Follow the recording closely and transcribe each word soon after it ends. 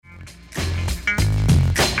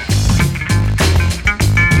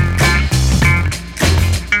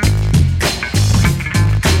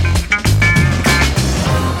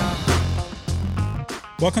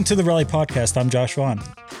Welcome to the Rally Podcast. I'm Josh Vaughn.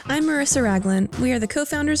 I'm Marissa Ragland. We are the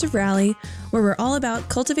co-founders of Rally, where we're all about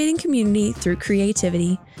cultivating community through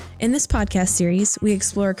creativity. In this podcast series, we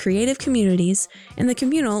explore creative communities and the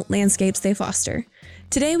communal landscapes they foster.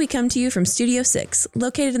 Today, we come to you from Studio 6,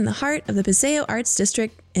 located in the heart of the Paseo Arts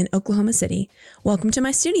District in Oklahoma City. Welcome to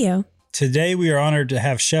my studio. Today, we are honored to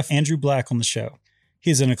have Chef Andrew Black on the show. He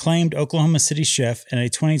is an acclaimed Oklahoma City chef and a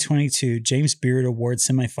 2022 James Beard Award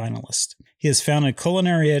semifinalist. He has founded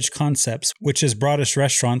Culinary Edge Concepts, which has brought us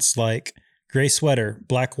restaurants like Gray Sweater,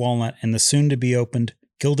 Black Walnut, and the soon-to-be-opened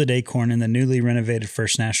Gilded Acorn in the newly renovated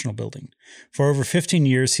First National Building. For over 15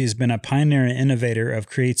 years, he has been a pioneer and innovator of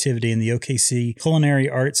creativity in the OKC culinary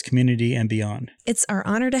arts community and beyond. It's our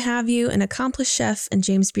honor to have you, an accomplished chef and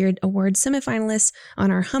James Beard Award semifinalist, on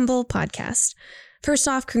our humble podcast. First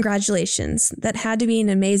off, congratulations. That had to be an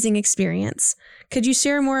amazing experience. Could you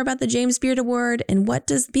share more about the James Beard Award and what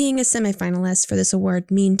does being a semifinalist for this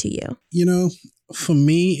award mean to you? You know, for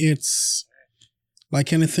me, it's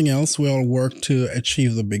like anything else. We all work to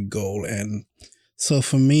achieve the big goal. And so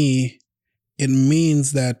for me, it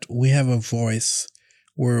means that we have a voice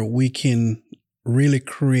where we can really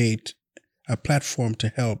create a platform to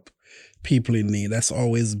help people in need. It's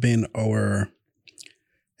always been our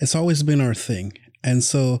thing. And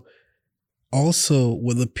so also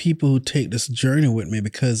with the people who take this journey with me,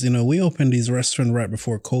 because, you know, we opened these restaurants right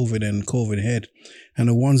before COVID and COVID hit, and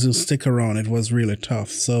the ones who stick around, it was really tough.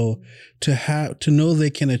 So to know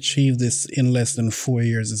they can achieve this in less than 4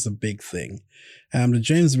 years is a big thing. The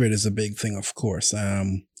James Beard is a big thing, of course.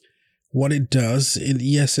 What it does,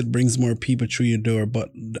 it brings more people through your door,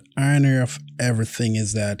 but the irony of everything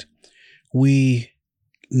is that we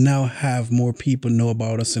now have more people know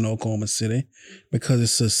about us in Oklahoma City because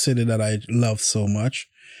it's a city that I love so much.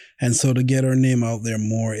 And so to get our name out there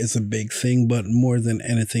more is a big thing, but more than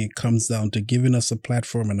anything, it comes down to giving us a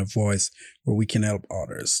platform and a voice where we can help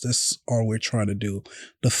others. That's all we're trying to do.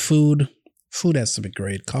 The food has to be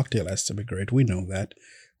great. Cocktail has to be great. We know that.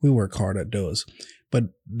 We work hard at those. But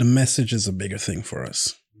the message is a bigger thing for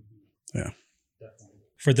us. Yeah.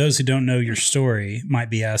 For those who don't know your story, might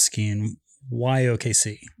be asking, why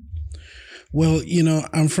OKC? Well, you know,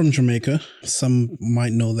 I'm from Jamaica. Some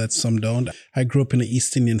might know that, some don't. I grew up in an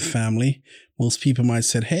East Indian family. Most people might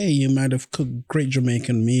say, hey, you might have cooked great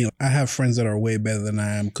Jamaican meal. I have friends that are way better than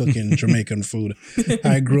I am cooking Jamaican food.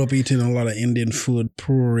 I grew up eating a lot of Indian food,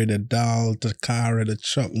 puri, the dal, the curry, the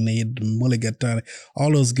chutney, the mulligatawny,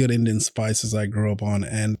 all those good Indian spices I grew up on.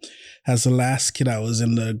 And as a last kid, I was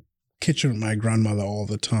in the kitchen with my grandmother all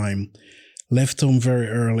the time. Left home very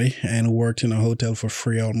early and worked in a hotel for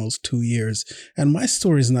free almost 2 years. And my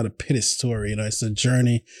story is not a pity story. You know, it's a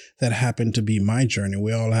journey that happened to be my journey.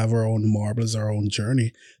 We all have our own marbles, our own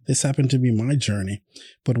journey. This happened to be my journey.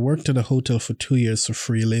 But worked at a hotel for 2 years for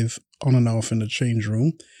free, live on and off in the change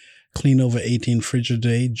room, clean over 18 fridge a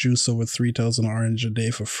day, juice over 3,000 orange a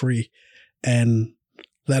day for free. And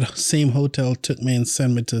that same hotel took me and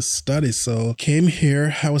sent me to study. So came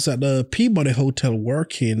here. I was at the Peabody Hotel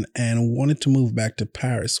working and wanted to move back to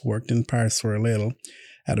Paris. Worked in Paris for a little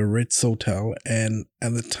at a Ritz Hotel. And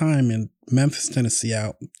at the time in Memphis, Tennessee,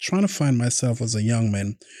 out trying to find myself as a young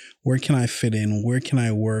man. Where can I fit in? Where can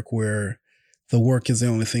I work where the work is the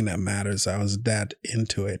only thing that matters? I was that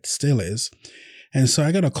into it, still is. And so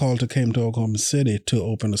I got a call to come to Oklahoma City to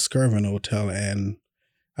open the Skirvin Hotel, and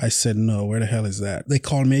I said, no, where the hell is that? They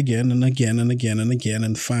called me again and again and again and again.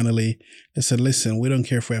 And finally, they said, listen, we don't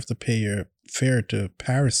care if we have to pay your fare to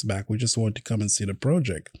Paris back. We just want to come and see the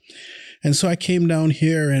project. And so I came down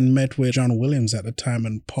here and met with John Williams at the time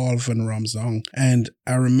and Paul Van Ramsong. And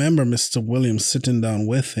I remember Mr. Williams sitting down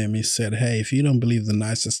with him. He said, hey, if you don't believe the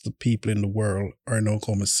nicest of people in the world are in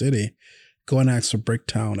Oklahoma City, go and ask for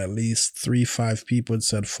Bricktown. At least 3-5 people had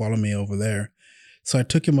said, follow me over there. So I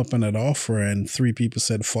took him up on that offer and 3 people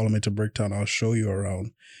said, follow me to Bricktown. I'll show you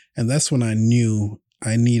around. And that's when I knew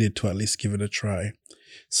I needed to at least give it a try.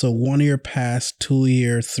 So 1 year passed, 2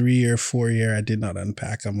 year, 3 year, 4 year. I did not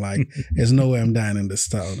unpack. I'm like, there's no way I'm dying in this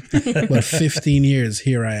town. But 15 years,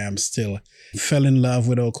 here I am still. Fell in love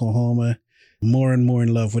with Oklahoma, more and more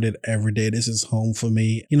in love with it every day. This is home for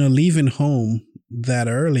me. You know, leaving home that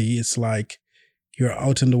early, it's like, you're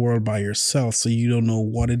out in the world by yourself, so you don't know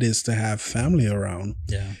what it is to have family around.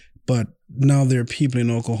 Yeah. But now there are people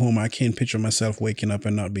in Oklahoma, I can't picture myself waking up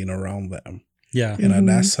and not being around them. Yeah. You know,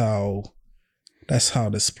 that's how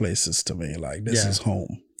this place is to me. Like, this is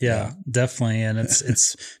home. Yeah, definitely. And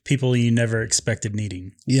it's people you never expected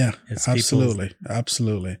meeting. Yeah, it's absolutely. People,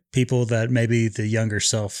 absolutely. People that maybe the younger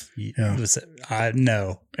self, I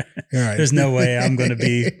know. Right. There's no way I'm going to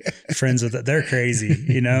be friends with it. They're crazy.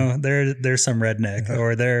 They're some redneck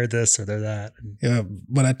or they're this or they're that. Yeah.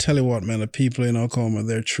 But I tell you what, man, the people in Oklahoma,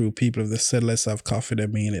 they're true people. If they said, let's have coffee, they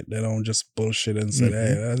mean it. They don't just bullshit and say,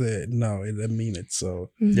 hey, that's it. No, they mean it.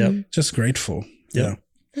 So just grateful. Yep. Yeah.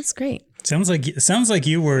 That's great. Sounds like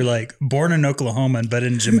you were like born in Oklahoma but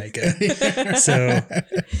in Jamaica. So,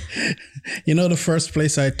 the first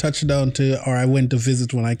place I touched down to, or I went to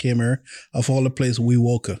visit when I came here, of all the places,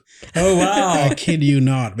 Wewoka. Oh wow! I kid you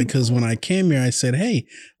not, because when I came here, I said, "Hey,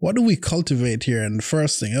 what do we cultivate here?" And the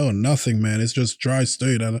first thing, oh, nothing, man. It's just dry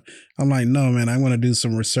state. And I'm like, no, man, I'm going to do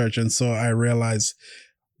some research. And so I realized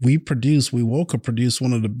Wewoka produced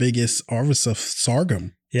one of the biggest harvests of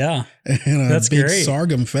sorghum. Yeah. That's big great.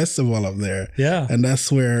 sorghum festival up there. Yeah. And that's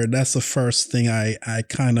the first thing I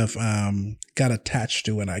kind of got attached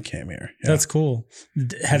to when I came here. Yeah. That's cool.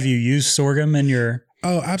 Have you used sorghum in your...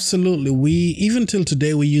 Oh, absolutely. Even till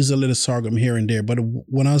today, we use a little sorghum here and there. But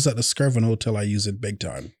when I was at the Skirvin Hotel, I use it big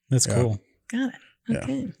time. That's cool. Got it.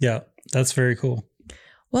 Okay. Yeah. That's very cool.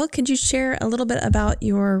 Well, could you share a little bit about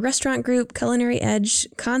your restaurant group, Culinary Edge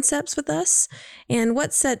concepts with us, and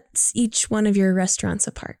what sets each one of your restaurants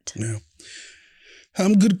apart? Yeah.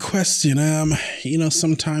 Good question.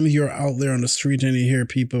 Sometimes you're out there on the street and you hear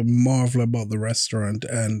people marvel about the restaurant.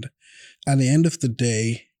 And at the end of the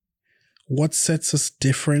day, what sets us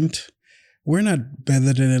different? We're not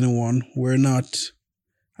better than anyone.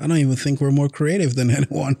 I don't even think we're more creative than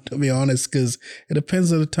anyone, to be honest, because it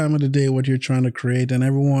depends on the time of the day, what you're trying to create. And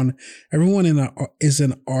everyone is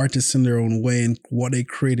an artist in their own way, and what they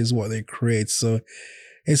create is what they create. So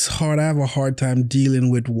it's hard. I have a hard time dealing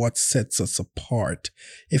with what sets us apart.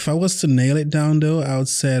 If I was to nail it down, though, I would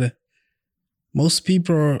say most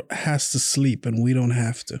people has to sleep and we don't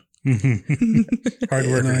have to. Hard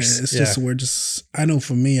workers. I know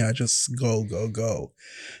for me, I just go.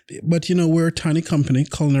 But we're a tiny company.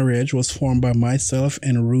 Culinary Edge was formed by myself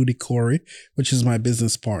and Rudy Corey, which is my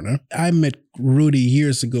business partner. I met Rudy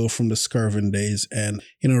years ago from the Skirvin days. And,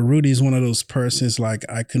 Rudy's one of those persons like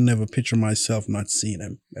I could never picture myself not seeing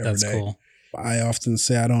him every day. That's cool. I often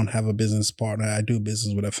say I don't have a business partner. I do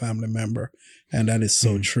business with a family member. And that is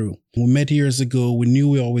so true. We met years ago. We knew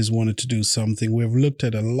we always wanted to do something. We've looked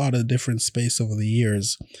at a lot of different space over the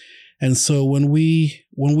years. And so when we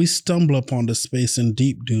stumble upon the space in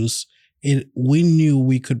Deep Deuce, we knew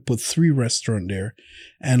we could put 3 restaurants there.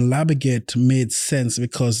 And Labagate made sense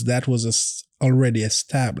because that was already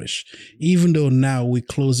established. Even though now we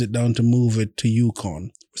close it down to move it to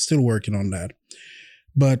Yukon. We're still working on that.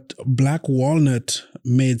 But Black Walnut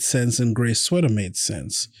made sense and Gray Sweater made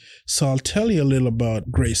sense. So I'll tell you a little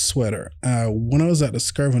about Gray Sweater. When I was at the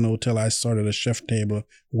Skirvin Hotel, I started a chef table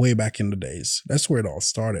way back in the days. That's where it all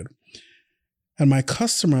started. And my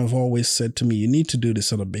customer have always said to me, you need to do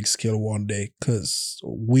this on a big scale one day because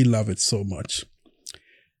we love it so much.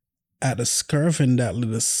 At the Skirvin, that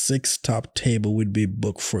little 6-top table would be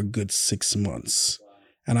booked for a good 6 months.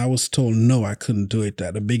 And I was told, no, I couldn't do it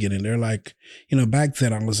at the beginning. They're like, back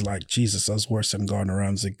then I was like, Jesus, I was worse than Gordon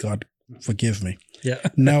Ramsay. God, forgive me. Yeah.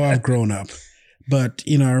 Now I've grown up. But,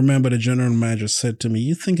 I remember the general manager said to me,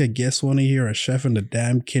 you think a guest want to hear a chef in the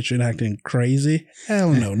damn kitchen acting crazy?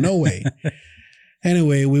 Hell no way.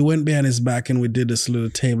 Anyway, we went behind his back and we did this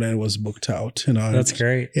little table and it was booked out. That's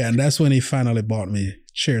great. Yeah, and that's when he finally bought me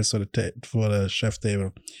chairs for the chef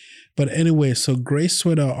table. But anyway, so Gray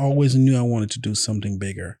Sweater, I always knew I wanted to do something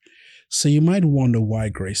bigger. So you might wonder why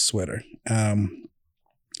Gray Sweater. The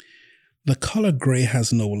color gray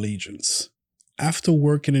has no allegiance. After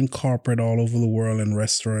working in corporate all over the world in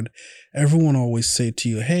restaurant, everyone always say to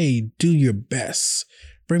you, hey, do your best.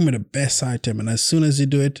 Bring me the best item. And as soon as you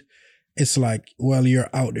do it, it's like, well, you're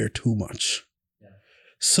out there too much. Yeah.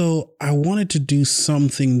 So I wanted to do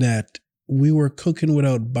something that we were cooking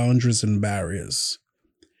without boundaries and barriers.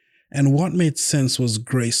 And what made sense was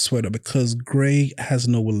Gray Sweater because gray has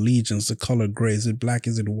no allegiance. The color gray, is it black,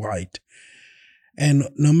 is it white? And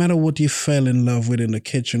no matter what you fell in love with in the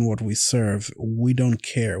kitchen, what we serve, we don't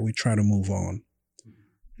care. We try to move on.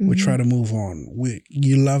 Mm-hmm. We try to move on.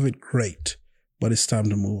 You love it, great, but it's time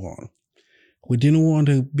to move on. We didn't want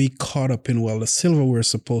to be caught up in, well, the silverware is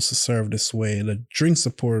supposed to serve this way, the drinks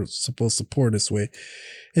are supposed to pour this way.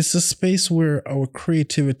 It's a space where our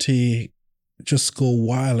creativity just go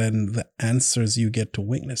wild and the answers you get to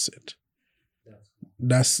witness it.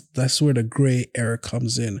 That's where the gray area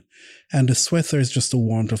comes in. And the sweater is just the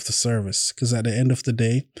warmth of the service. Because at the end of the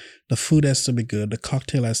day, the food has to be good, the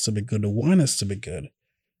cocktail has to be good, the wine has to be good,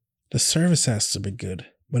 the service has to be good,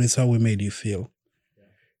 but it's how we made you feel.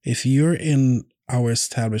 If you're in our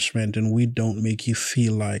establishment and we don't make you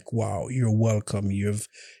feel like, wow, you're welcome,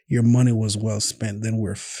 your money was well spent, then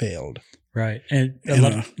we're failed. Right. And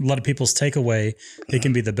a lot of people's takeaway, it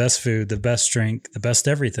can be the best food, the best drink, the best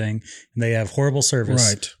everything, and they have horrible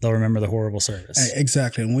service. Right. They'll remember the horrible service.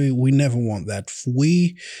 Exactly. And we never want that.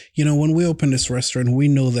 When we open this restaurant, we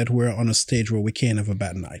know that we're on a stage where we can't have a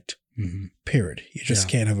bad night. Mm-hmm. Period. You just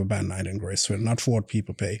can't have a bad night in Graceful, not for what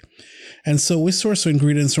people pay. And so we source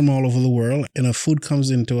ingredients from all over the world. Food comes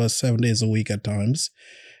into us 7 days a week at times.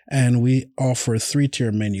 And we offer a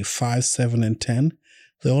 3-tier menu, 5, 7, and 10.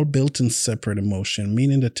 They're all built in separate emotion,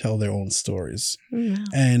 meaning to tell their own stories. Wow.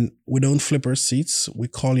 And we don't flip our seats. We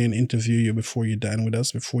call you and interview you before you dine with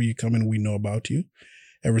us. Before you come in, we know about you,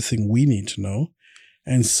 everything we need to know.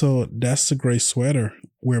 And so that's the gray sweater.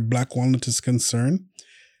 Where Black Walnut is concerned,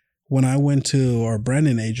 when I went to our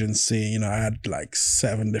branding agency, I had like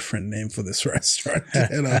 7 different names for this restaurant.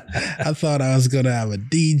 I thought I was going to have a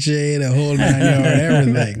DJ, the whole 9 yard,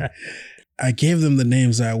 everything. I gave them the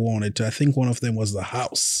names I wanted to. I think one of them was The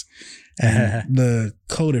House. And the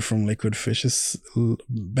Cody from Liquid Fishes,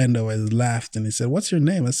 Bendo, has laughed and he said, "What's your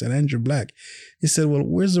name?" I said, "Andrew Black." He said, "Well,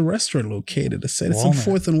 where's the restaurant located?" I said, "It's on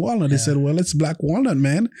 4th and Walnut." He said, "Well, it's Black Walnut,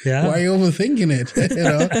 man. Yeah. Why are you overthinking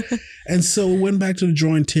it?" And so we went back to the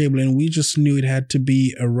drawing table and we just knew it had to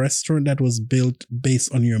be a restaurant that was built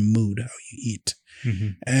based on your mood, how you eat. Mm-hmm.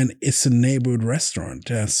 And it's a neighborhood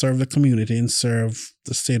restaurant. Serve the community and serve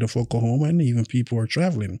the state of Oklahoma and even people who are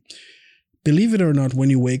traveling. Believe it or not, when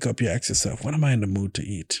you wake up, you ask yourself, what am I in the mood to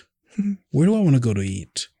eat? Where do I want to go to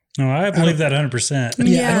eat? Oh, I believe that 100%.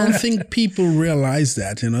 Yeah, I don't think people realize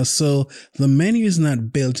that, So the menu is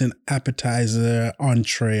not built in appetizer,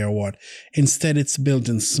 entree, or what. Instead, it's built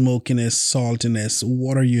in smokiness, saltiness.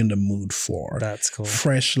 What are you in the mood for? That's cool.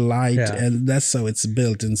 Fresh, light, and that's how it's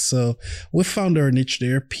built. And so we found our niche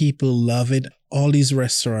there. People love it. All these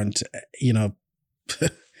restaurants,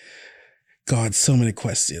 God, so many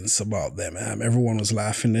questions about them. Everyone was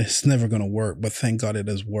laughing. It's never going to work, but thank God it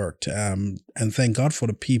has worked. And thank God for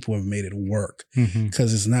the people who have made it work,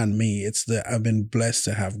 because it's not me. I've been blessed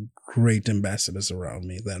to have great ambassadors around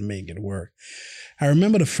me that make it work. I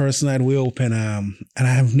remember the first night we opened, and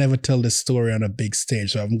I have never told this story on a big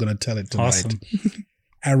stage, so I'm going to tell it tonight. Awesome.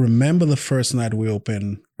 I remember the first night we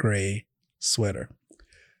opened Gray Sweater.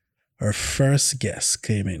 Our first guest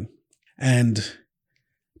came in, and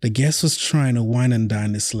the guest was trying to wine and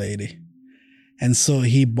dine this lady. And so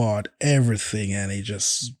he bought everything and he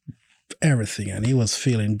was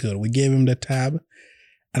feeling good. We gave him the tab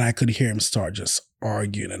and I could hear him start just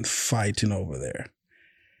arguing and fighting over there.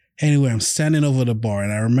 Anyway, I'm standing over the bar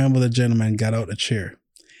and I remember the gentleman got out the chair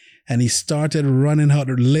and he started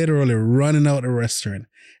literally running out the restaurant.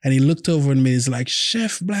 And he looked over at me. He's like,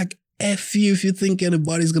 "Chef Black, F you if you think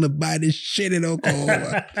anybody's going to buy this shit in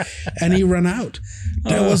Oklahoma." And he ran out.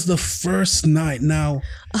 That was the first night. Now,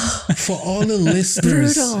 for all the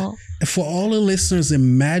listeners,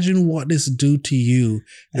 imagine what this do to you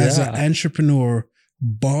as an entrepreneur,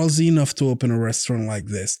 ballsy enough to open a restaurant like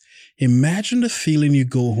this. Imagine the feeling you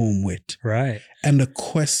go home with. Right. And the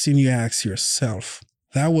question you ask yourself.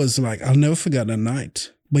 That was like, I'll never forget that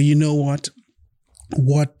night. But you know what?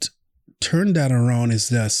 What turned that around is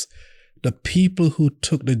this. The people who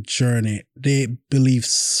took the journey, they believed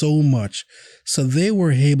so much. So they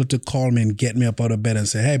were able to call me and get me up out of bed and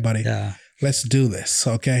say, "Hey, buddy, let's do this,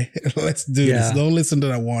 okay? Let's do this. Don't listen to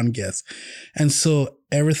that one guest." And so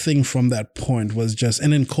everything from that point was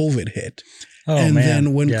and then COVID hit.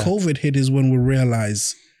 Then when COVID hit is when we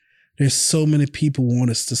realized there's so many people who want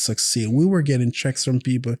us to succeed. We were getting checks from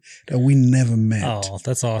people that we never met. Oh,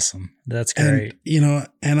 that's awesome. That's great. And,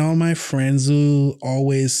 and all my friends who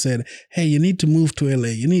always said, "Hey, you need to move to LA.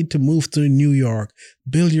 You need to move to New York.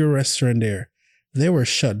 Build your restaurant there." They were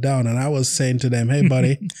shut down. And I was saying to them, "Hey,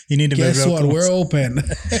 buddy, you need to move to Oklahoma. We're open."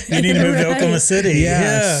 You need to move to Oklahoma City.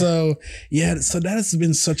 Yeah. So that has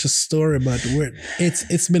been such a story, but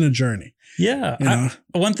it's been a journey. Yeah.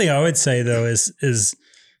 One thing I would say though is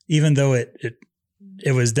even though it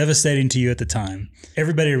was devastating to you at the time,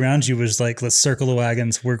 everybody around you was like, "Let's circle the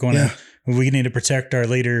wagons. We need to protect our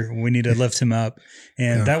leader. We need to lift him up."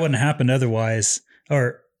 And that wouldn't happen otherwise,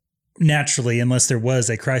 or naturally, unless there was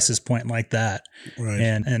a crisis point like that. Right.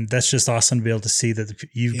 And that's just awesome to be able to see that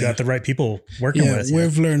you've got the right people working with you.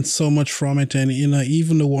 We've learned so much from it. And,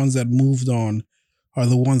 even the ones that moved on are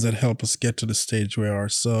the ones that help us get to the stage we are.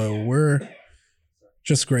 So we're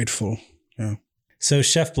just grateful. Yeah. So,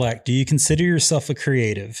 Chef Black, do you consider yourself a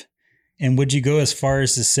creative? And would you go as far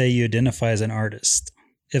as to say you identify as an artist?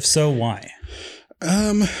 If so, why?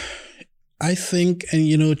 I think,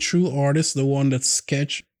 true artist, the one that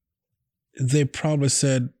sketch they probably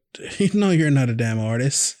said, no, you're not a damn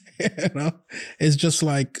artist. It's just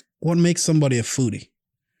like, what makes somebody a foodie?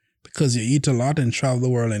 Because you eat a lot and travel the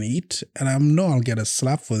world and eat. And I know I'll get a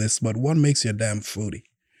slap for this, but what makes you a damn foodie?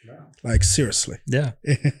 Yeah. Like, seriously. Yeah.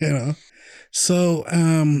 So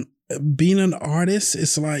being an artist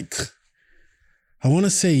is like, I want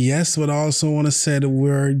to say yes, but I also want to say that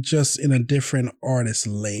we're just in a different artist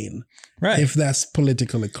lane. Right. If that's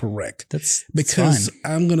politically correct. That's because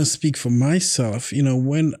fine. I'm going to speak for myself.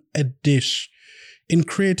 When in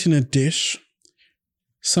creating a dish,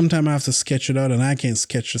 sometimes I have to sketch it out and I can't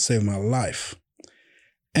sketch to save my life.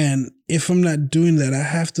 And if I'm not doing that, I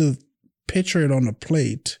have to picture it on a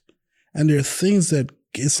plate. And there are things that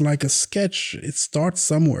it's like a sketch. It starts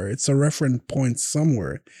somewhere. It's a reference point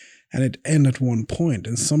somewhere. And it ends at one point.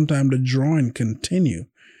 And sometimes the drawing continue.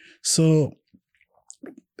 So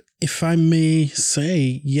if I may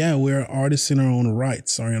say, yeah, we're artists in our own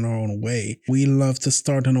rights or in our own way. We love to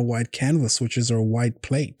start on a white canvas, which is our white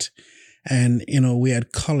plate. And, we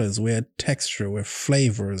had colors, we had texture, we had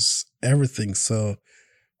flavors, everything. So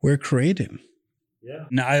we're creating. Yeah.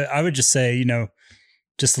 Now, I would just say,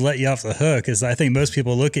 just to let you off the hook, is I think most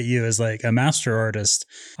people look at you as like a master artist.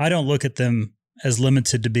 I don't look at them as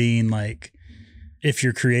limited to being like, if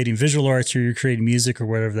you're creating visual arts or you're creating music or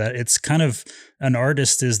whatever that, it's kind of an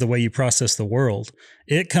artist is the way you process the world.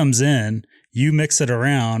 It comes in, you mix it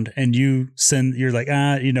around and you're like,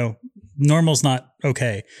 normal's not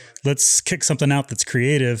okay. Let's kick something out that's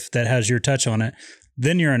creative, that has your touch on it.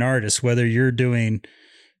 Then you're an artist, whether you're doing,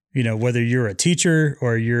 whether you're a teacher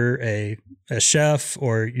or you're a chef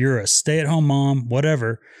or you're a stay-at-home mom,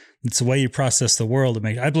 whatever. It's the way you process the world.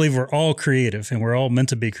 I believe we're all creative and we're all meant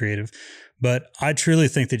to be creative. But I truly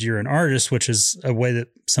think that you're an artist, which is a way that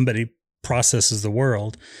somebody processes the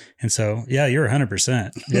world. And so, yeah, you're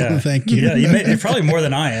 100%. Yeah. Thank you. Yeah, you're probably more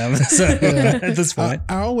than I am. So at this point,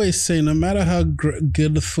 I always say, no matter how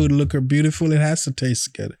good the food look or beautiful, it has to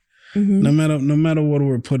taste good. Mm-hmm. No matter what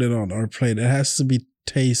we're putting on our plate, it has to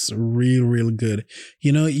taste real, real good.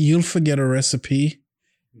 You'll forget a recipe.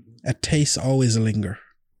 A taste always linger.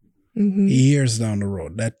 Mm-hmm. Years down the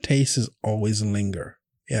road, that taste is always linger.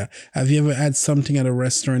 Yeah. Have you ever had something at a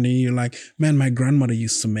restaurant and you're like, man, my grandmother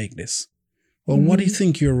used to make this? Well, what do you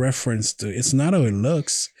think you're referenced to? It's not how it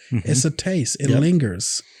looks. Mm-hmm. It's a taste. It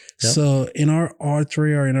lingers. Yep. So in our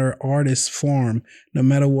artery or in our artist form, no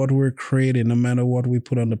matter what we're creating, no matter what we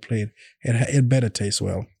put on the plate, it better taste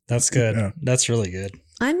well. That's good. Yeah. That's really good.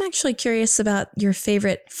 I'm actually curious about your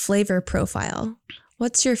favorite flavor profile.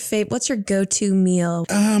 What's your go-to meal?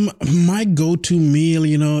 My go-to meal,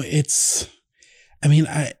 it's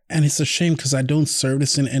a shame because I don't serve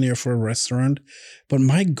this in any of our restaurant, but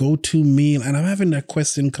my go-to meal, and I'm having that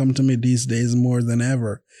question come to me these days more than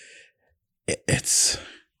ever. It's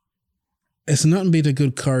nothing but a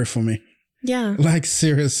good curry for me. Yeah. Like,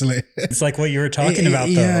 seriously. It's like what you were talking about,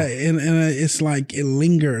 though. Yeah, and it's like, it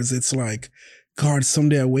lingers. It's like, God,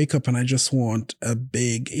 someday I wake up and I just want a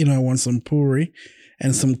big, I want some puri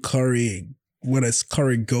and some curry, whether it's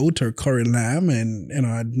curry goat or curry lamb, and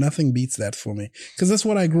nothing beats that for me because that's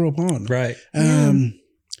what I grew up on. Right.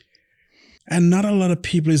 And not a lot of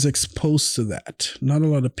people is exposed to that.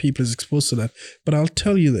 But I'll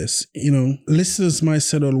tell you this, listeners might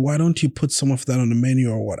say, well, why don't you put some of that on the menu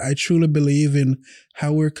or what? I truly believe in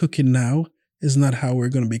how we're cooking now is not how we're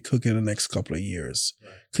going to be cooking the next couple of years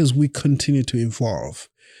because we continue to evolve.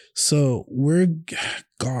 So we're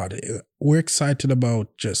excited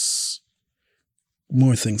about just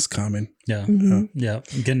more things coming. Yeah. Mm-hmm. Yeah.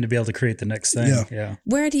 Getting to be able to create the next thing. Yeah.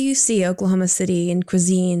 Where do you see Oklahoma City in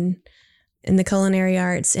cuisine, in the culinary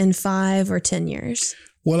arts in 5 or 10 years?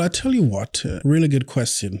 Well, I tell you what, really good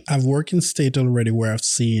question. I've worked in state already where I've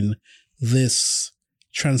seen this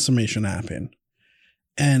transformation happen.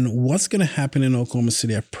 And what's going to happen in Oklahoma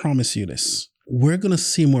City, I promise you this, we're going to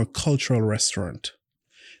see more cultural restaurant.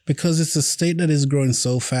 Because it's a state that is growing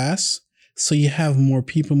so fast, so you have more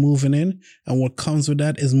people moving in, and what comes with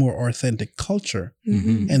that is more authentic culture.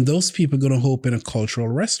 Mm-hmm. And those people are going to open a cultural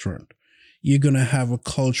restaurant. You're going to have a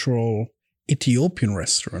cultural Ethiopian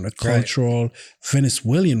restaurant, a cultural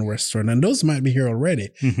Venezuelan restaurant, and those might be here already.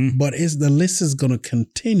 Mm-hmm. But the list is going to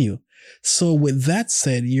continue. So with that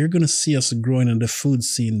said, you're going to see us growing in the food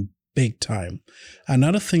scene big time.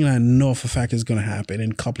 Another thing I know for a fact is going to happen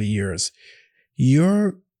in a couple of years,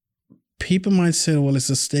 people might say, well, it's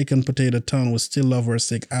a steak and potato town. We still love our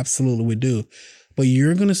steak. Absolutely, we do. But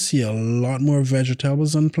you're going to see a lot more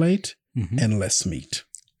vegetables on plate and less meat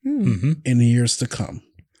in years to come.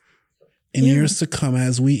 In years to come,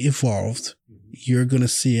 as we evolved, you're going to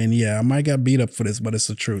see, and yeah, I might get beat up for this, but it's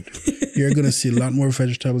the truth. You're going to see a lot more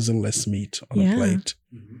vegetables and less meat on a plate.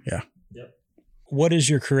 Yeah. What is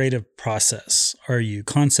your creative process? Are you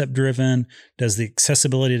concept driven? Does the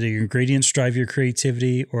accessibility to your ingredients drive your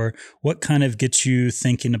creativity? Or what kind of gets you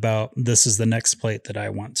thinking about this is the next plate that I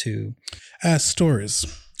want to? Stories.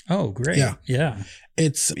 Oh, great. Yeah.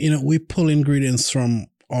 It's, we pull ingredients from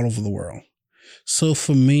all over the world. So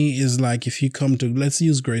for me, it's like if you come to, let's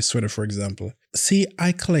use Gray Sweater, for example. See,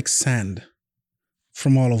 I collect sand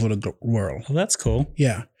from all over the world. Oh, that's cool.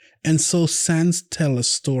 Yeah. And so sands tell a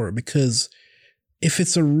story because if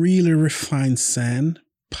it's a really refined sand,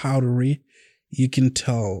 powdery, you can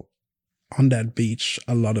tell on that beach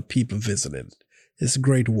a lot of people visited. It's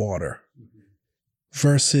great water.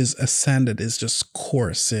 Versus a sand that is just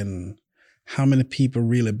coarse and how many people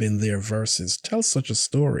really been there versus tell such a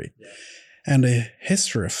story. Yeah. And the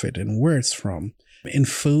history of it and where it's from. In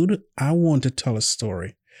food, I want to tell a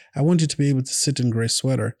story. I want you to be able to sit in Gray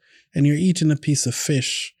Sweater and you're eating a piece of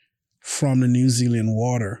fish from the New Zealand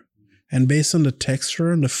water. And based on the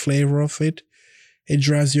texture and the flavor of it, it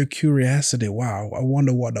drives your curiosity. Wow, I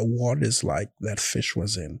wonder what the water is like that fish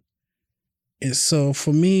was in. So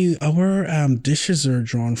for me, our dishes are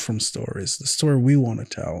drawn from stories, the story we want to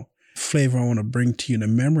tell, flavor I want to bring to you, the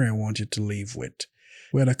memory I want you to leave with.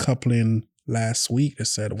 We had a couple in last week that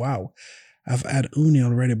said, wow, I've had uni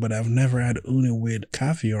already, but I've never had uni with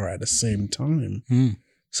caviar at the same time.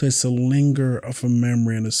 So it's a linger of a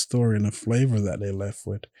memory and a story and a flavor that they left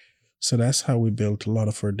with. So that's how we built a lot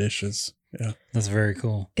of our dishes. Yeah. That's very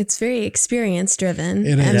cool. It's very experience driven.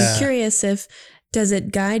 It is. I'm curious does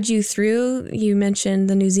it guide you through? You mentioned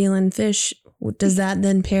the New Zealand fish. Does that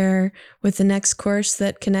then pair with the next course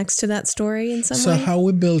that connects to that story in some way? So how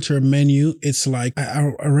we built our menu, it's like,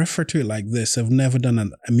 I refer to it like this. I've never done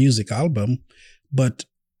a music album, but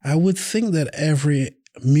I would think that every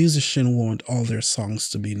musician want all their songs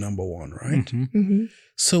to be number one, right? Mm-hmm.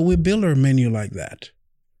 So we build our menu like that.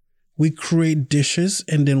 We create dishes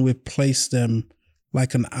and then we place them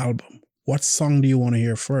like an album. What song do you want to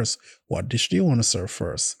hear first? What dish do you want to serve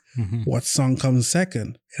first? Mm-hmm. What song comes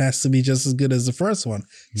second? It has to be just as good as the first one.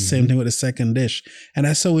 Mm-hmm. Same thing with the second dish. And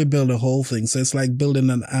that's how we build the whole thing. So it's like building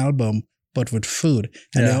an album, but with food.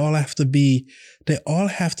 And they all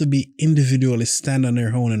have to be individually stand on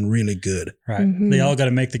their own and really good. Right. Mm-hmm. They all got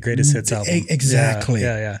to make the greatest hits album. Exactly.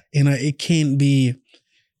 Yeah. It can't be,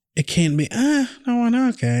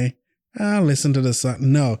 okay. I'll listen to the song.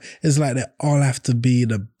 No, it's like they all have to be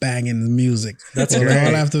the banging music. That's great. They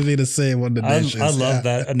all have to be the same on the dishes. I love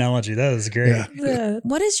that analogy. That is great. Yeah.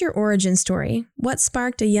 What is your origin story? What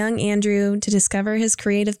sparked a young Andrew to discover his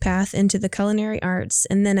creative path into the culinary arts?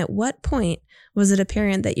 And then at what point was it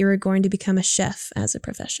apparent that you were going to become a chef as a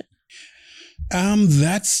profession?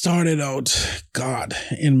 That started out,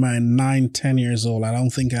 in my 9-10 years old. I don't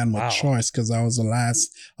think I had my choice because I was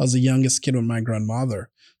the youngest kid with my grandmother.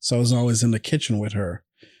 So I was always in the kitchen with her.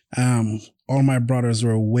 All my brothers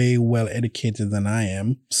were way well educated than I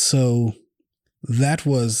am. So that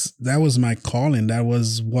was my calling. That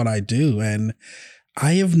was what I do. And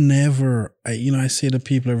I have never, I say to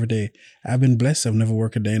people every day, I've been blessed. I've never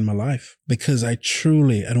worked a day in my life because I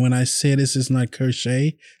truly, and when I say this is not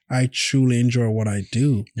cliche, I truly enjoy what I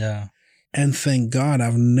do. Yeah. And thank God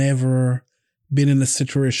I've never been in a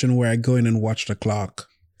situation where I go in and watch the clock.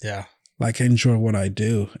 Yeah. Like I enjoy what I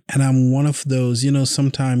do. And I'm one of those,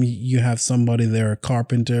 sometimes you have somebody, they're a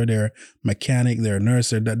carpenter, they're a mechanic, they're a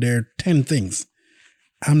nurse, they're 10 things.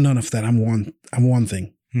 I'm none of that. I'm one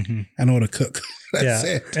thing. Mm-hmm. I know how to cook. That's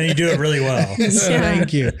it. And you do it really well.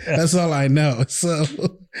 Thank you. That's all I know. So,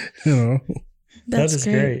 that is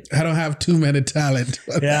great. I don't have too many talent.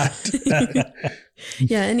 Yeah.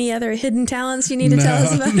 Yeah. Any other hidden talents you need to tell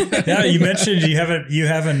us about? Yeah. You mentioned you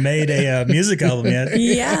haven't made a music album yet.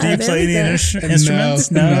 Yeah. Do you play any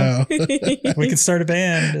instruments? No. We can start a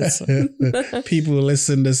band. People who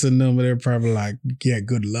listen and know, but they're probably like, yeah,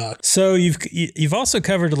 good luck. So you've also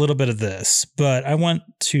covered a little bit of this, but I want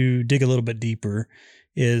to dig a little bit deeper.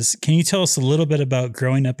 Can you tell us a little bit about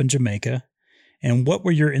growing up in Jamaica? And what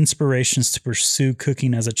were your inspirations to pursue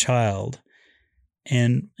cooking as a child?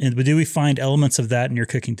 And do we find elements of that in your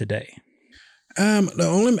cooking today? The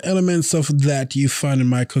only elements of that you find in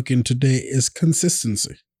my cooking today is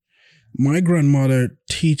consistency. My grandmother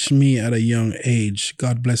taught me at a young age,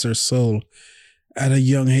 God bless her soul, at a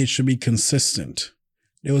young age to be consistent.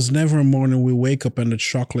 There was never a morning we wake up and the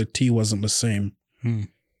chocolate tea wasn't the same.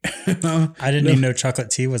 I didn't even know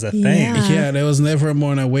chocolate tea was a thing. Yeah, there was never a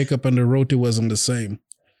morning I wake up and the roti wasn't the same.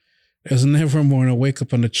 There was never a morning I wake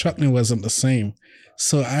up and the chutney wasn't the same.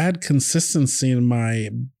 So I had consistency in my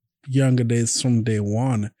younger days from day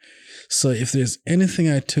one. So if there's anything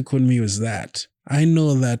I took with me was that. I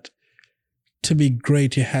know that to be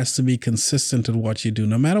great, you have to be consistent at what you do.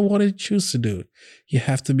 No matter what you choose to do, you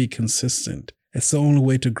have to be consistent. It's the only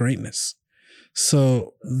way to greatness.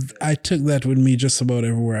 So I took that with me just about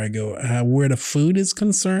everywhere I go. Where the food is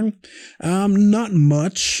concerned, not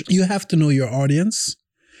much. You have to know your audience.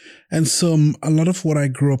 And so a lot of what I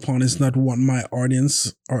grew up on is not what my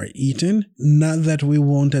audience are eating. Not that we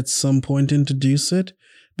won't at some point introduce it,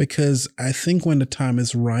 because I think when the time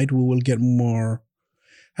is right, we will get more,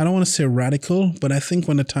 I don't want to say radical, but I think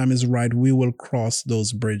when the time is right, we will cross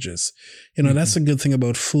those bridges. You know, that's a good thing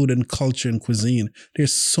about food and culture and cuisine.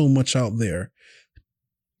 There's so much out there,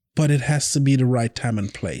 but it has to be the right time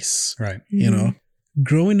and place. Right. You know,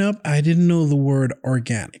 growing up, I didn't know the word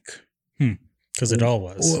organic. Because it all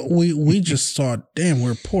was. We just thought, damn,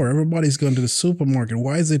 we're poor. Everybody's going to the supermarket.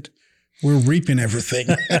 Why is it we're reaping everything?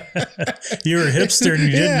 You were a hipster and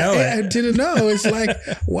you didn't know it. I didn't know. It's like,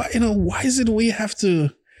 why is it we have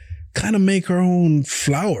to kind of make our own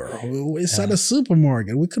flour? It's at a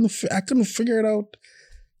supermarket. I couldn't figure it out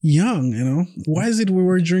young, you know. Why is it we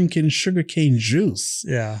were drinking sugarcane juice?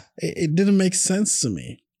 Yeah. It didn't make sense to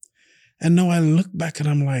me. And now I look back and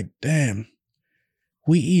I'm like, damn.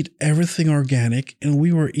 We eat everything organic and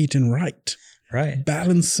we were eating right. Right.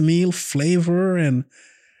 Balanced meal, flavor, and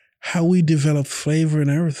how we develop flavor and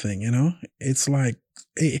everything, you know? It's like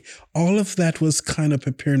all of that was kind of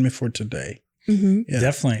preparing me for today. Mm-hmm. Yeah.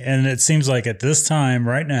 Definitely. And it seems like at this time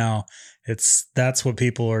right now, that's what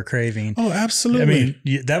people are craving. Oh, absolutely. I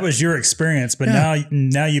mean, that was your experience, but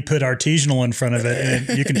now you put artisanal in front of it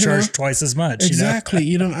and you can charge twice as much. Exactly.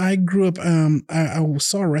 You know, I grew up, I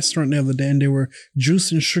saw a restaurant the other day and they were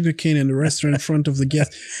juicing sugarcane in the restaurant in front of the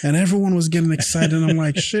guests and everyone was getting excited. And I'm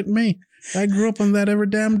like, shit me. I grew up on that every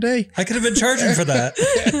damn day. I could have been charging for that.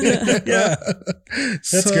 Yeah.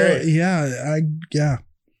 That's great. Yeah.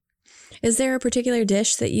 Is there a particular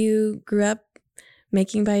dish that you grew up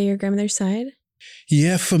making by your grandmother's side?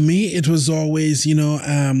 Yeah, for me, it was always, you know,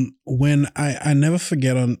 when I never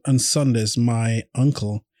forget on Sundays, my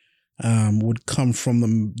uncle would come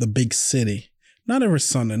from the big city. Not every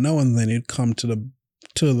Sunday, now and then he'd come to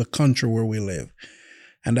the country where we live.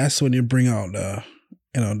 And that's when you bring out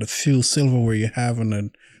the few silverware you have and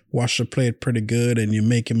then wash the plate pretty good and you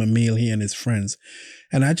make him a meal, he and his friends.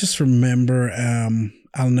 And I just remember,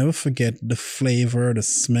 I'll never forget the flavor, the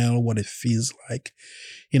smell, what it feels like.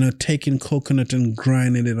 You know, taking coconut and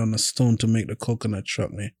grinding it on a stone to make the coconut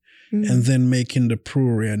chutney, and then making the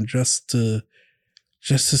puree and just to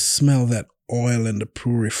smell that oil and the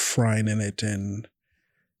puree frying in it, and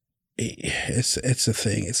it's a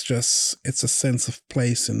thing. It's a sense of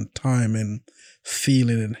place and time and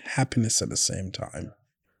feeling and happiness at the same time.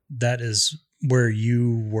 That is where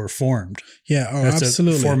you were formed. Yeah, That's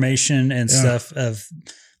absolutely. Formation and stuff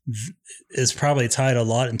is probably tied a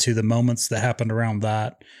lot into the moments that happened around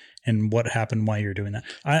that and what happened while you're doing that.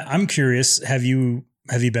 I'm curious, have you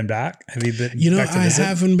been back? Have you been back to visit? I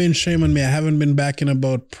haven't been, shame on me. I haven't been back in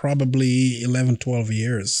about probably 11, 12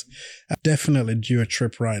 years. I'm definitely due a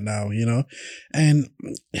trip right now, you know. And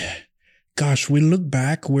gosh, we look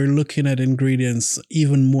back, we're looking at ingredients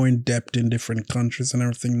even more in depth in different countries and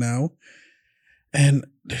everything now. And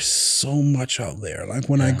there's so much out there. Like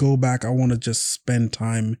when I go back, I want to just spend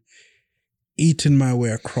time eating my way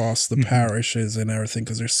across the parishes and everything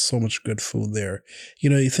because there's so much good food there. You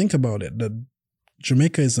know, you think about it,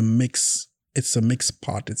 Jamaica is a mix. It's a mixed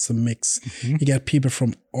pot. It's a mix. You got people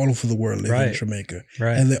from all over the world living in Jamaica.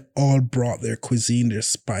 Right. And they all brought their cuisine, their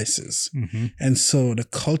spices. And so the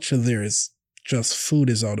culture there is just food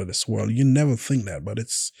is out of this world. You never think that, but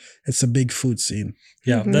it's a big food scene.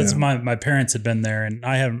 Yeah, that's my parents had been there, and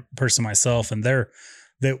I have a person myself, and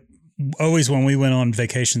they always, when we went on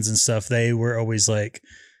vacations and stuff, they were always like,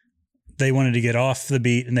 they wanted to get off the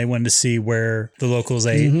beat and they wanted to see where the locals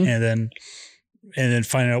ate and then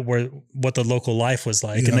find out what the local life was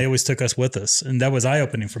like. And they always took us with us. And that was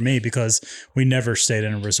eye-opening for me because we never stayed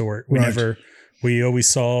in a resort. We always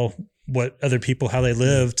saw what other people, how they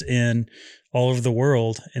lived in all over the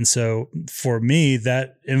world. And so for me,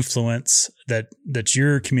 that influence that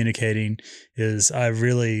you're communicating is I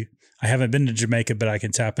haven't been to Jamaica, but I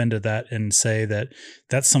can tap into that and say that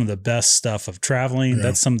that's some of the best stuff of traveling. Yeah.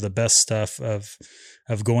 That's some of the best stuff of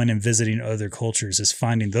going and visiting other cultures, is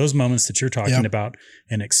finding those moments that you're talking about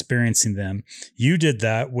and experiencing them. You did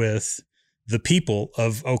that with the people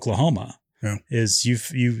of Oklahoma. Yeah. Is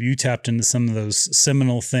you tapped into some of those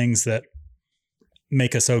seminal things that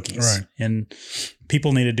make us Okies. Right. And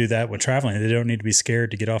people need to do that with traveling. They don't need to be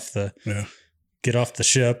scared to get off the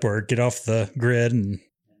ship or get off the grid and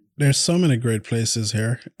There's so many great places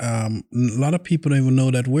here. A lot of people don't even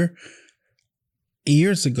know that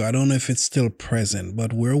years ago, I don't know if it's still present,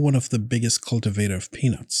 but we're one of the biggest cultivator of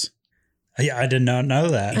peanuts. Yeah, I did not know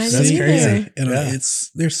that. I That's didn't crazy. either.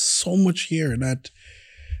 There's so much here that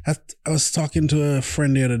I was talking to a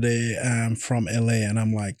friend the other day from LA, and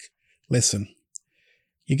I'm like, listen,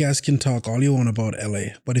 you guys can talk all you want about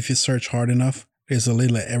LA, but if you search hard enough, there's a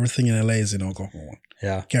little of everything in LA is in Oklahoma.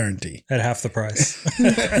 Yeah. Guarantee. At half the price.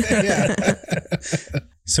 Yeah.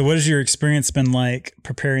 So what has your experience been like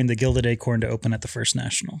preparing the Gilded Acorn to open at the First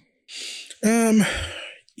National?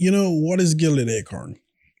 What is Gilded Acorn?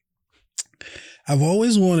 I've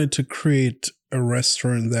always wanted to create a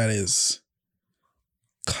restaurant that is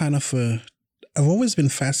I've always been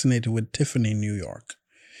fascinated with Tiffany, New York.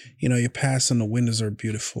 You pass and the windows are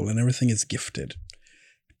beautiful and everything is gifted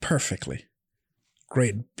perfectly.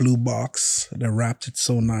 Great blue box. They wrapped it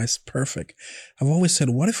so nice. Perfect. I've always said,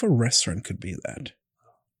 what if a restaurant could be that?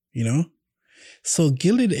 So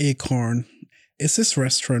Gilded Acorn is this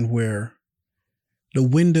restaurant where the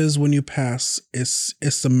windows, when you pass, it's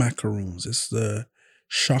the macaroons, it's the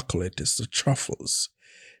chocolate, it's the truffles.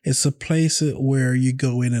 It's a place where you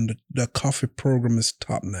go in and the coffee program is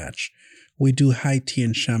top notch. We do high tea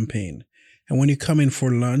and champagne. And when you come in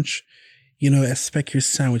for lunch, expect your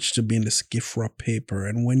sandwich to be in this gift wrap paper.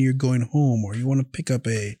 And when you're going home or you want to pick up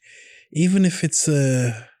even if it's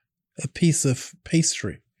a piece of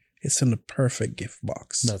pastry, it's in the perfect gift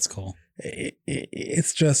box. That's cool.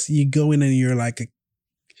 It's just, you go in and you're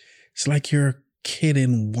it's like you're a kid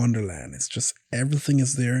in Wonderland. It's just, everything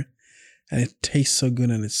is there and it tastes so good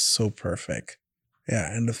and it's so perfect.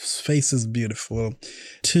 Yeah, and the space is beautiful.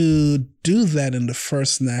 To do that in the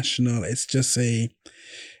First National, it's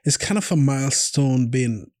kind of a milestone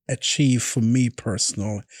being achieved for me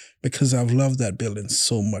personally, because I've loved that building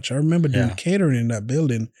so much. I remember doing catering in that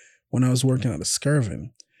building when I was working at the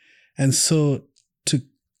Skirvin. And so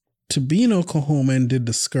to be in Oklahoma and did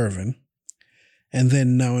the Skirvin, and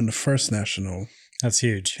then now in the First National. That's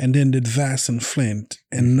huge. And then did Vass and Flint.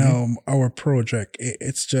 And now our project,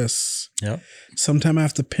 it's just, sometimes I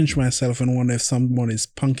have to pinch myself and wonder if someone is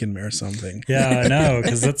punking me or something. Yeah, I know,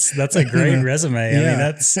 because that's a great resume. I mean,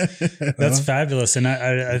 that's fabulous. And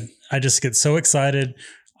I just get so excited.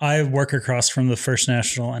 I work across from the First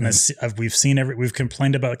National, and we've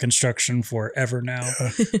complained about construction forever now,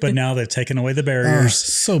 but now they've taken away the barriers.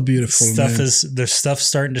 So beautiful. There's stuff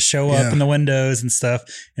starting to show up in the windows and stuff,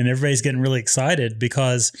 and everybody's getting really excited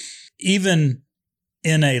because even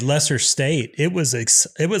in a lesser state, it was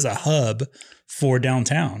a hub for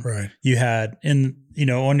downtown. Right. You had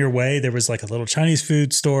on your way there was like a little Chinese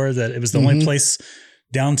food store that it was the only place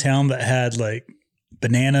downtown that had like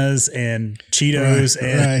bananas and Cheetos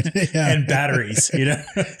and batteries,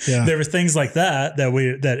 There were things like that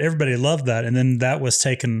everybody loved that. And then that was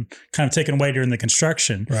taken away during the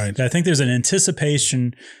construction. Right. I think there's an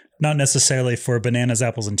anticipation, not necessarily for bananas,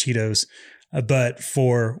 apples, and Cheetos, but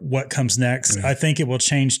for what comes next. I think it will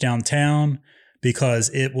change downtown because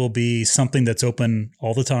it will be something that's open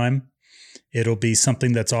all the time. It'll be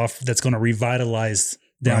something that's going to revitalize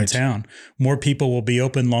downtown. More people will be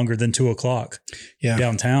open longer than 2:00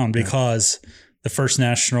 downtown because the First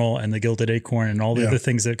National and the Gilded Acorn and all the other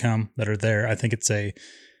things that are there. I think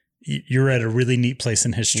you're at a really neat place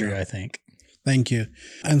in history, I think. Thank you.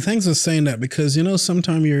 And thanks for saying that, because,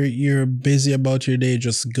 sometimes you're busy about your day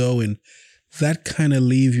just going. That kind of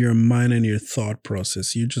leave your mind and your thought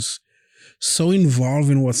process. You're just so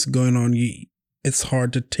involved in what's going on. It's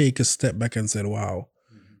hard to take a step back and say, wow,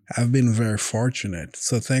 I've been very fortunate.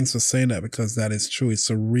 So thanks for saying that, because that is true. It's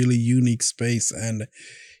a really unique space. And,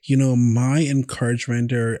 my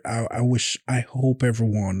encouragement there, I hope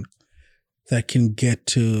everyone that can get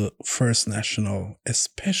to First National,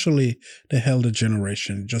 especially the elder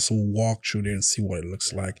generation, just walk through there and see what it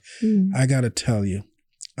looks like. I got to tell you,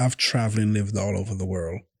 I've traveled and lived all over the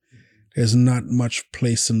world. There's not much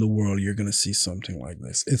place in the world you're going to see something like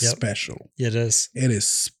this. It's special. It is. It is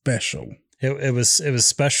special. It was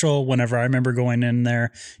special whenever I remember going in there.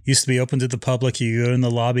 It used to be open to the public. You go in the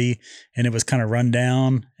lobby and it was kind of run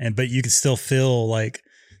down, but you could still feel like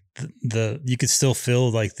the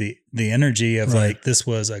energy of like, this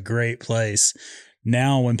was a great place.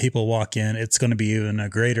 Now when people walk in, it's going to be even a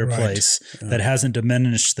greater place that hasn't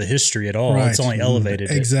diminished the history at all. It's only elevated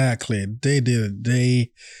it. Exactly. They did it.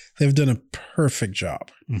 They've done a perfect job.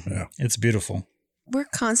 Yeah. It's beautiful. We're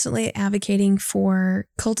constantly advocating for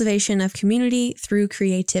cultivation of community through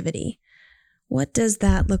creativity. What does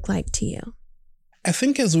that look like to you? I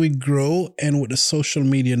think as we grow, and with the social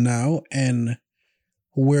media now and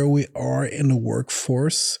where we are in the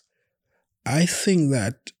workforce, I think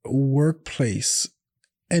that workplace,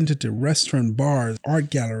 entity, restaurant, bars, art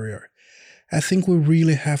gallery, I think we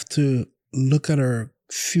really have to look at our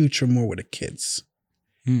future more with the kids.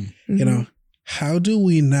 Mm-hmm. You know, how do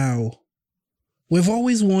we now, we've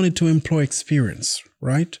always wanted to employ experience,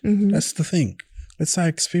 right? Mm-hmm. That's the thing. It's our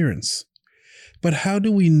experience. But how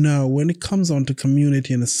do we know when it comes on to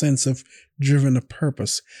community in a sense of driven a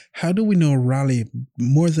purpose, how do we know rally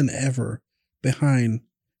more than ever behind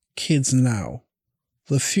kids now?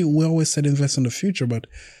 We always said invest in the future, but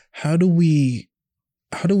how do we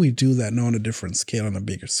do that now on a different scale, on a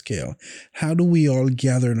bigger scale? How do we all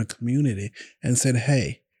gather in a community and said,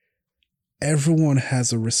 hey, everyone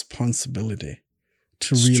has a responsibility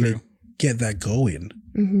to really get that going?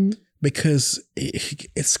 Mm-hmm. Because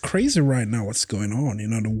it's crazy right now what's going on. You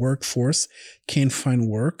know, the workforce can't find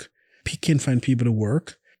work, can't find people to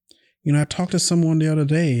work. You know, I talked to someone the other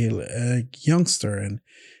day, a youngster, and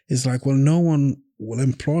he's like, well, no one will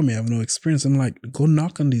employ me. I have no experience. I'm like, go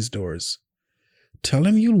knock on these doors. Tell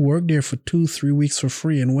them you'll work there for 2-3 weeks for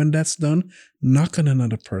free. And when that's done, knock on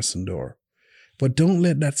another person's door. But don't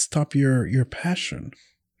let that stop your passion.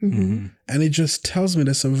 Mm-hmm. And it just tells me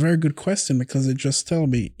that's a very good question, because it just tells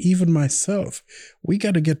me, even myself, we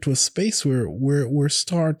got to get to a space where we're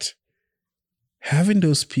start having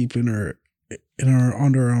those people under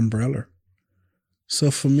our umbrella. So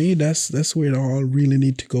for me, that's where it all really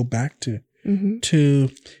need to go back to. Mm-hmm. To,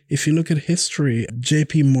 if you look at history,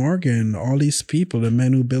 J.P. Morgan, all these people, the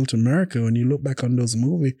men who built America, when you look back on those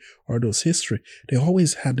movies or those history, they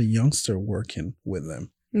always had the youngster working with them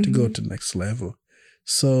to go to the next level.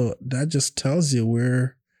 So that just tells you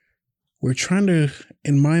we're trying to,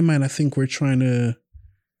 in my mind, I think we're trying to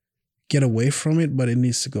get away from it, but it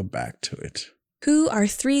needs to go back to it. Who are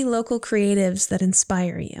 3 local creatives that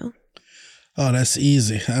inspire you? Oh, that's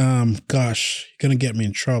easy. Gosh, you're going to get me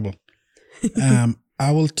in trouble.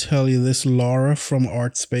 I will tell you this, Laura from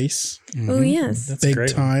Art Space. Mm-hmm. Oh, yes. That's Big great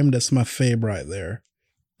time. One. That's my fave right there.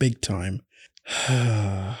 Big time.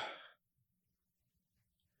 I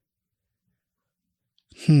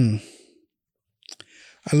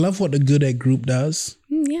love what the Good Egg Group does.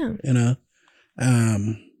 Yeah. You know,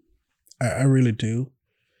 I really do.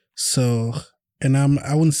 So, and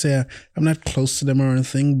I wouldn't say I'm not close to them or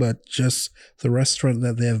anything, but just the restaurant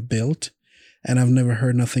that they have built, and I've never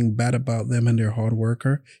heard nothing bad about them and their hard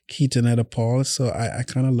worker, Keaton and Paul. So I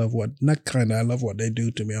kind of love I love what they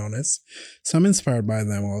do, to be honest. So I'm inspired by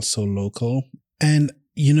them, also local. And,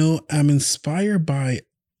 you know, I'm inspired by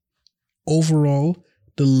overall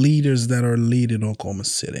the leaders that are leading Oklahoma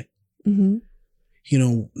City. Mm-hmm. You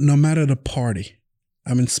know, no matter the party,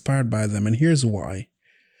 I'm inspired by them. And here's why.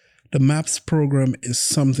 The MAPS program is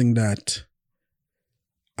something that,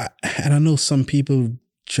 and I know some people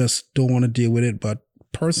just don't want to deal with it, but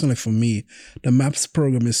personally for me, the MAPS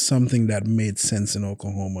program is something that made sense in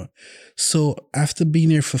Oklahoma. So after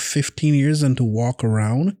being here for 15 years and to walk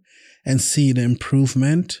around and see the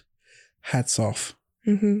improvement, hats off.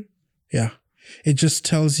 Mm-hmm. Yeah. It just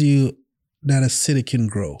tells you that a city can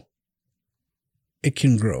grow. It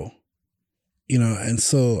can grow. You know, and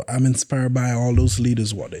so I'm inspired by all those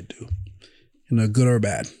leaders, what they do, you know, good or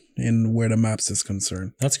bad, in where the MAPS is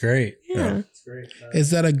concerned. That's great. Yeah. That's great.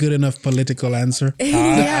 Is that a good enough political answer?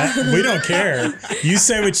 Yeah. We don't care. You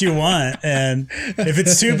say what you want, and if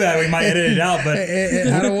it's too bad, we might edit it out. But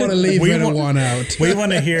I don't want to leave anyone out. We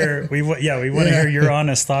want to hear. We want to hear your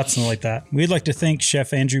honest thoughts and like that. We'd like to thank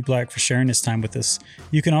Chef Andrew Black for sharing his time with us.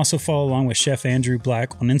 You can also follow along with Chef Andrew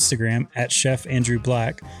Black on Instagram at Chef Andrew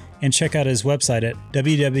Black, and check out his website at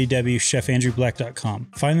www.chefandrewblack.com.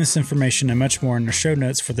 Find this information and much more in the show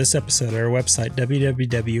notes for this episode at our website,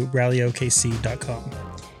 www.rallyokc.com.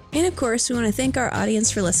 And of course, we want to thank our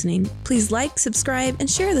audience for listening. Please like, subscribe, and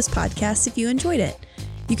share this podcast if you enjoyed it.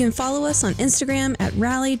 You can follow us on Instagram at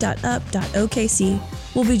rally.up.okc.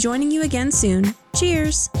 We'll be joining you again soon.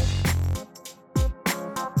 Cheers!